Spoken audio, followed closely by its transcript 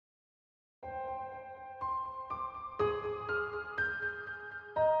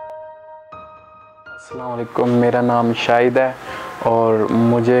अस्सलाम वालेकुम, मेरा नाम शाहिद है और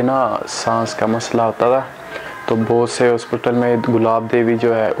मुझे ना सांस का मसला होता था। तो बहुत से हॉस्पिटल में गुलाब देवी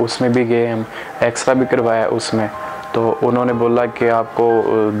जो है उसमें भी गए हम, एक्सरा भी करवाया उसमें। तो उन्होंने बोला कि आपको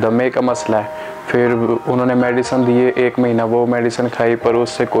दमे का मसला है। फिर उन्होंने मेडिसिन दिए, 1 महीना वो मेडिसिन खाई पर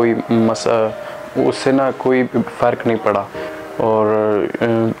उससे ना कोई फ़र्क नहीं पड़ा और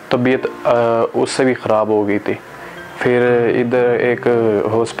तबीयत उससे भी ख़राब हो गई थी। फिर इधर एक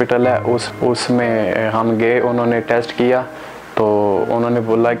हॉस्पिटल है उसमें हम गए, उन्होंने टेस्ट किया तो उन्होंने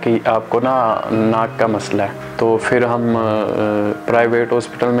बोला कि आपको ना नाक का मसला है। तो फिर हम प्राइवेट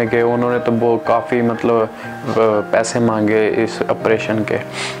हॉस्पिटल में गए, उन्होंने तो वो काफ़ी पैसे मांगे इस ऑपरेशन के।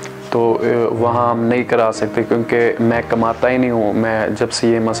 तो वहाँ हम नहीं करा सकते क्योंकि मैं कमाता ही नहीं हूँ। मैं जब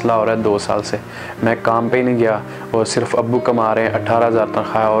से ये मसला हो रहा है 2 साल से मैं काम पे ही नहीं गया और सिर्फ अब्बू कमा रहे हैं 18,000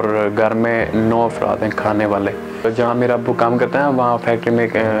 तनख्वाह और घर में 9 अफराद हैं खाने वाले। तो जहाँ मेरा अब्बू काम करते हैं वहाँ फैक्ट्री में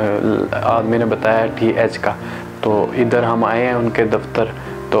एक आदमी ने बताया TH का। तो इधर हम आए हैं उनके दफ्तर,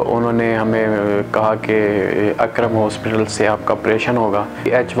 तो उन्होंने हमें कहा कि अकरम हॉस्पिटल से आपका ऑपरेशन होगा।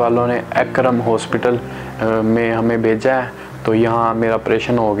 TH वालों ने अकरम हॉस्पिटल में हमें भेजा है। तो यहाँ मेरा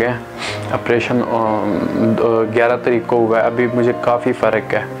ऑपरेशन हो गया। ऑपरेशन 11 तारीख को हुआ है। अभी मुझे काफ़ी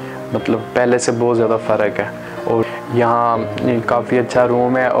फ़र्क है, मतलब पहले से बहुत ज़्यादा फ़र्क है। और यहाँ काफ़ी अच्छा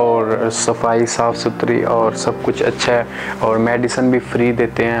रूम है और सफाई साफ़ सुथरी और सब कुछ अच्छा है और मेडिसिन भी फ्री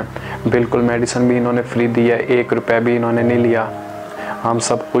देते हैं। बिल्कुल मेडिसिन भी इन्होंने फ्री दिया है, 1 रुपया भी इन्होंने नहीं लिया। हम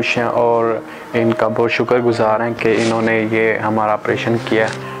सब खुश हैं और इनका बहुत शुक्रगुज़ार हैं कि इन्होंने ये हमारा ऑपरेशन किया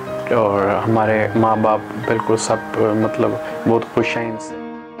और हमारे माँ बाप बिल्कुल सब बहुत खुश हैं इनसे।